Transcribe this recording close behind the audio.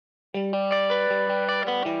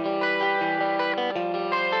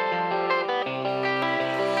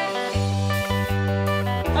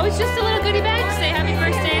was just a little goodie bag to say happy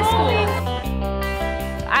first day of school.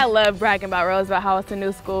 I love bragging about Roosevelt, how it's a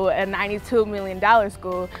new school, a $92 million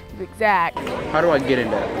school, to be exact. How do I get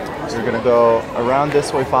in there? So you're going to go around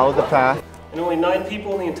this way, follow the path. And only 9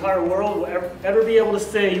 people in the entire world will ever be able to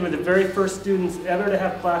say you were the very first students ever to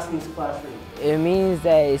have class in this classroom. It means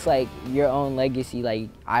that it's like your own legacy. Like,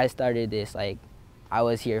 I started this, like, I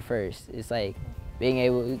was here first. It's like being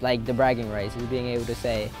able, like the bragging rights, is being able to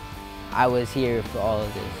say, I was here for all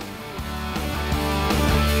of this.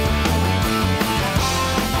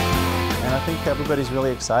 And I think everybody's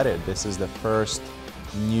really excited. This is the first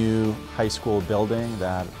new high school building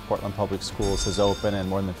that Portland Public Schools has opened in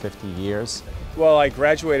more than 50 years. Well, I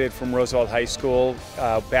graduated from Roosevelt High School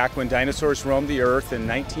back when dinosaurs roamed the earth in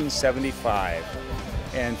 1975,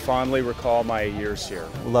 and fondly recall my years here.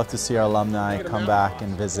 We'd love to see our alumni come back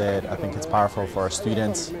and visit. I think it's powerful for our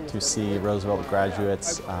students to see Roosevelt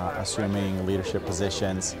graduates assuming leadership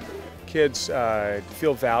positions. Kids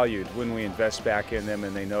feel valued when we invest back in them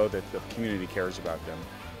and they know that the community cares about them.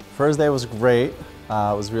 First day was great.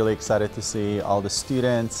 I was really excited to see all the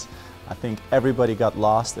students. I think everybody got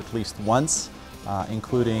lost at least once,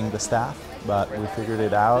 including the staff, but we figured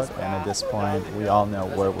it out, and at this point we all know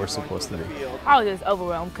where we're supposed to be. I was just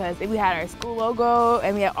overwhelmed because we had our school logo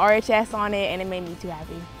and we had RHS on it, and it made me too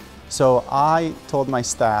happy. So I told my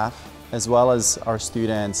staff, as well as our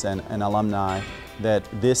students and alumni, that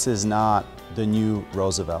this is not the new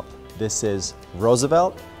Roosevelt. This is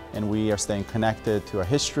Roosevelt, and we are staying connected to our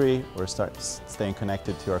history, we're staying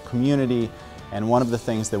connected to our community, and one of the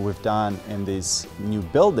things that we've done in these new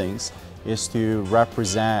buildings is to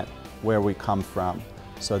represent where we come from.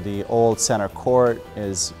 So the old center court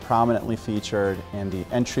is prominently featured in the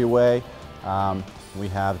entryway. We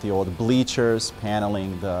have the old bleachers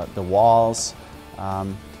paneling the walls,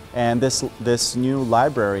 and this new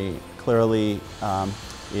library clearly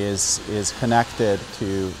is connected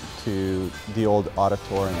to the old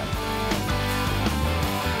auditorium.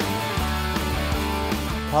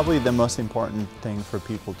 Probably the most important thing for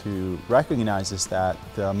people to recognize is that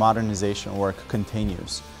the modernization work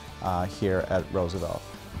continues here at Roosevelt.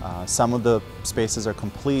 Some of the spaces are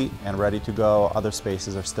complete and ready to go, other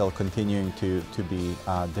spaces are still continuing to be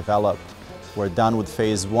developed. We're done with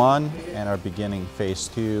phase 1 and are beginning phase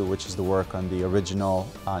 2, which is the work on the original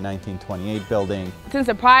 1928 building. Since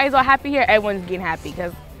the prize are happy here, everyone's getting happy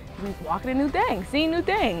because we're walking in new things, seeing new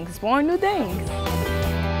things, exploring new things.